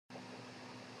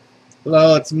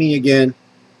Hello, it's me again.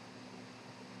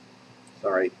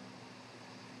 Sorry.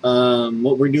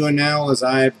 What we're doing now is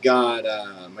I've got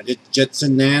my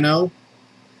Jetson Nano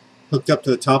hooked up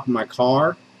to the top of my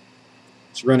car.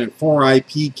 It's running 4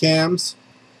 IP cams,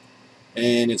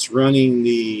 and it's running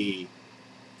the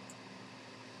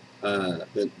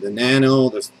Nano.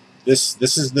 This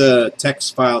is the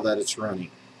text file that it's running.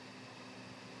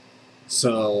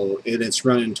 So it's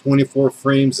running 24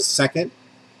 frames a second.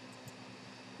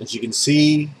 As you can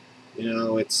see,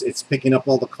 it's picking up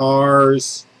all the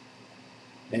cars.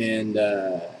 And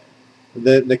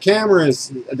the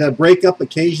cameras that break up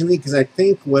occasionally, because I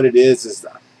think what it is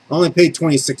I only paid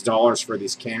 $26 for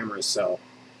these cameras, so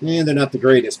they're not the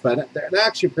greatest, but they're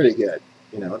actually pretty good.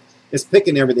 It's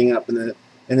picking everything up, and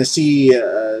you'll see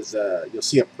a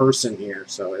person here,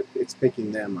 so it's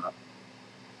picking them up.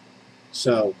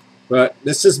 So, but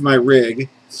this is my rig.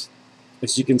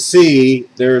 As you can see,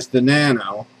 there's the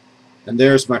Nano, and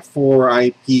there's my 4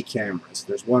 IP cameras.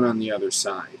 There's one on the other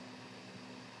side.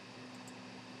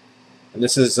 And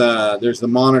this is there's the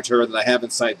monitor that I have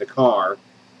inside the car,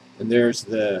 and there's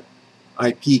the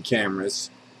IP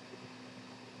cameras.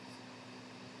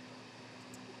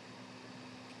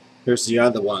 There's the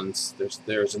other ones.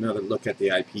 There's another look at the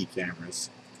IP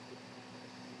cameras.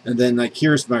 And then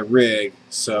here's my rig.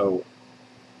 So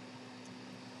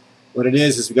what it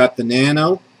is we got the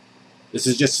Nano. This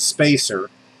is just a spacer.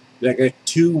 I got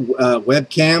 2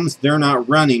 webcams. They're not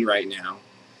running right now.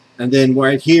 And then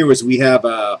right here is we have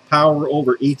a power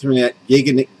over Ethernet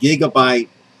gigabyte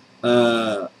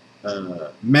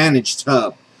managed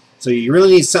hub. So you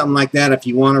really need something like that if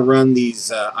you want to run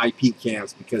these IP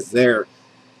cams, because they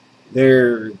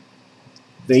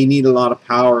need a lot of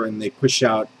power, and they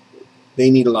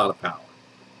need a lot of power.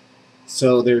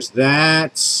 So there's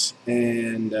that,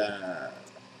 and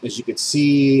as you can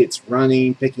see, it's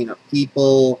running, picking up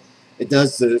people. It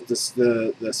does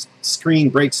the screen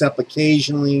breaks up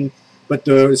occasionally, but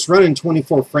it's running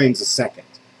 24 frames a second,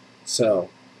 so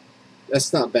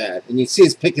that's not bad. And you see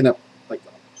it's picking up like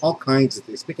all kinds of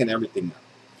things, picking everything up.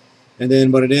 And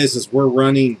then what it is we're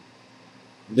running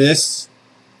this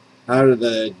out of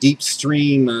the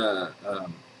DeepStream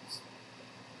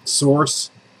source.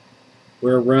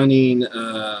 We're running.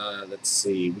 Let's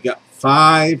see, we got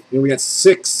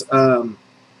 6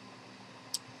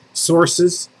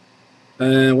 sources.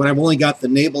 What I've only got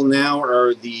enabled now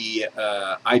are the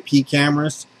IP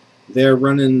cameras. They're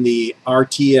running the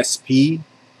RTSP,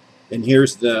 and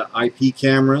here's the IP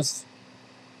cameras.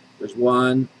 There's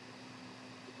 1,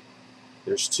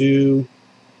 there's 2,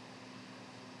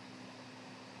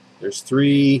 there's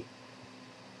 3,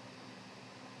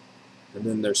 and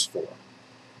then there's 4.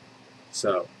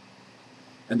 So,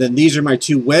 and then these are my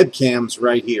 2 webcams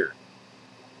right here.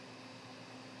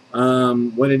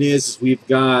 What it is we've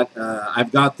got,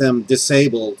 I've got them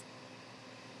disabled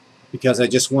because I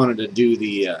just wanted to do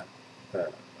the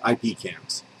IP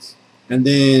cams. And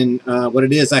then what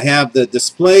it is, I have the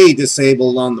display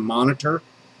disabled on the monitor,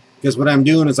 because what I'm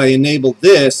doing is I enable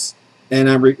this,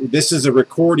 and this is a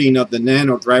recording of the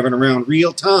Nano driving around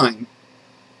real time,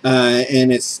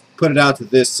 and it's put it out to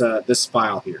this this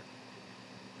file here.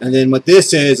 And then what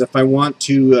this is, if I want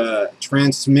to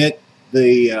transmit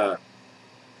the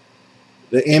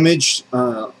image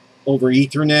over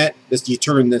Ethernet, you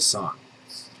turn this on.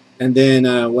 And then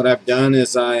what I've done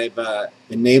is I've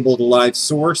enabled a live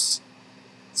source,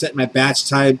 set my batch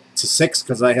type to 6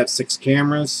 because I have 6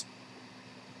 cameras,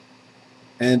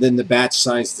 and then the batch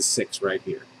size to 6 right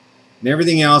here. And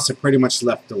everything else I pretty much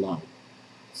left alone.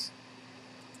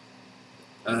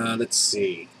 Let's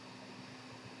see.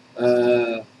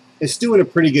 It's doing a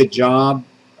pretty good job.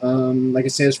 Like I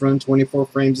said, it's running 24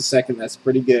 frames a second. That's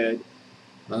pretty good.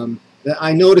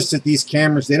 I noticed that these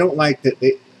cameras, they don't like that.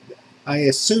 I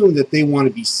assume that they want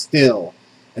to be still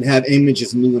and have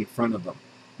images move in front of them.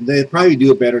 They'd probably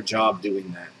do a better job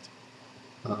doing that.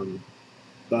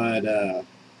 But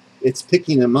it's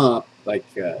picking them up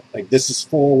like this is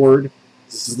forward,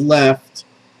 this is left,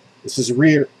 this is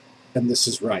rear, and this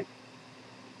is right.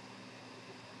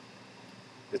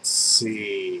 Let's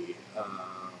see.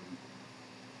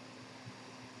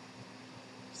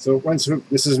 So once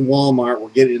this is Walmart, we're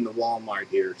getting into Walmart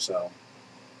here. So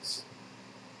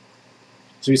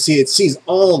you see, it sees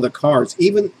all the cars,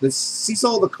 even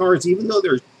though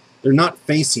they're not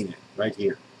facing it right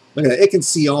here. Look at that; it can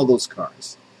see all those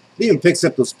cars. It even picks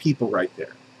up those people right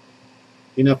there.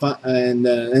 And what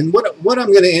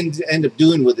I'm going to end up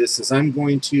doing with this is I'm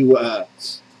going to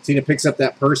see, it picks up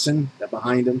that person that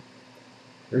behind him.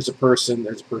 There's a person.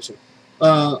 There's a person.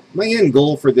 My end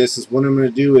goal for this is what I'm going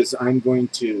to do is I'm going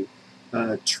to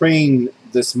train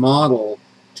this model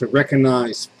to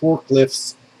recognize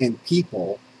forklifts and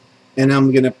people, and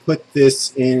I'm going to put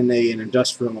this in an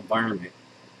industrial environment.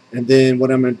 And then what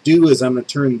I'm going to do is I'm going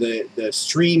to turn the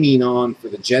streaming on for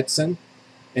the Jetson,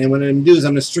 and what I'm going to do is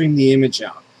I'm going to stream the image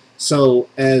out. So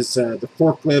as the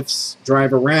forklifts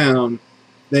drive around,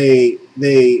 they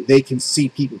can see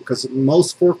people, because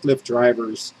most forklift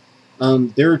drivers,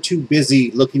 they're too busy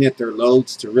looking at their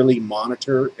loads to really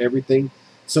monitor everything.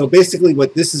 So basically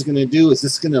what this is going to do is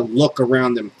this is going to look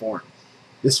around them for them.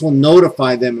 This will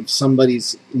notify them if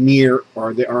somebody's near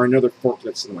or there are another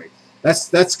forklifts in the way.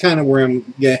 That's kind of where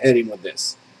I'm heading with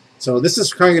this. So this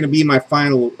is kind of going to be my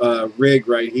final rig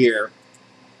right here.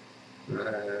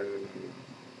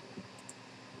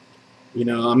 You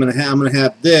know, I'm gonna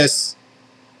have this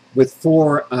with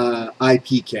 4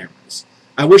 IP cameras.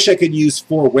 I wish I could use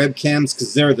 4 webcams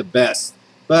because they're the best,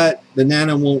 but the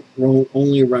Nano won't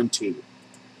only run 2.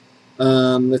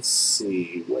 Let's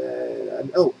see.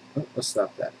 Oh, let's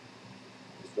stop that.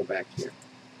 Let's go back here.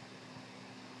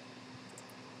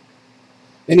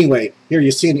 Anyway, here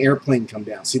you see an airplane come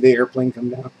down. See the airplane come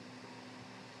down?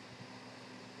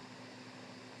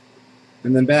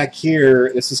 And then back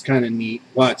here, this is kind of neat.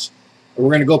 Watch. We're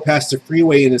going to go past the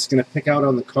freeway, and it's going to pick out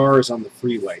on the cars on the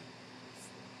freeway.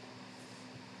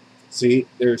 See,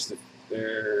 there's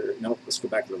the... Nope, let's go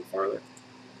back a little farther.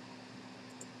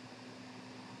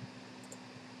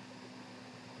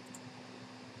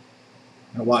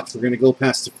 Now watch, we're going to go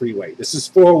past the freeway. This is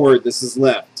forward, this is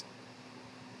left.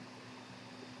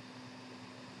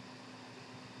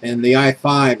 And the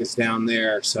I-5 is down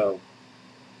there, so...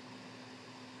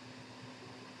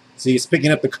 See, it's picking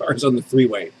up the cars on the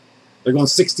freeway. They're going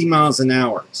 60 miles an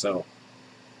hour, so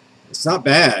it's not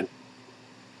bad.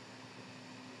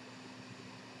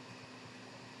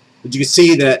 But you can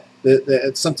see that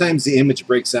sometimes the image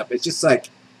breaks up. It's just like,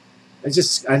 I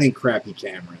think crappy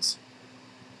cameras.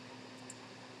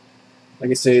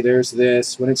 Like I say, there's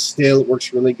this. When it's still, it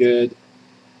works really good.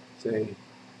 See,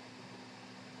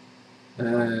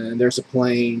 and there's a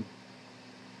plane.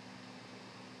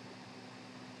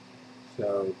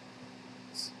 So.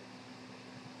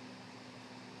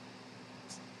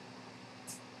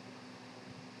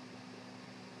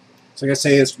 So like I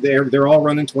say, they're all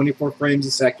running 24 frames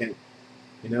a second,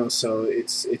 you know, so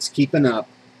it's keeping up.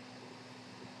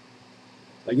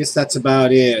 I guess that's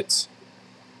about it.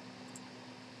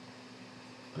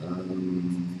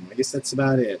 I guess that's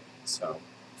about it. So,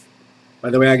 by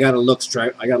the way, I got a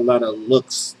lot of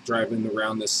looks driving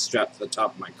around this strap to the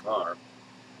top of my car.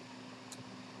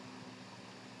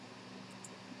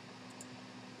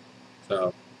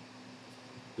 So,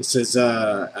 this is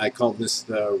I call this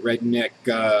the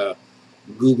redneck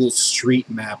Google Street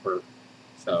Mapper.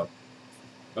 So,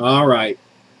 all right.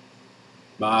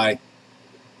 Bye.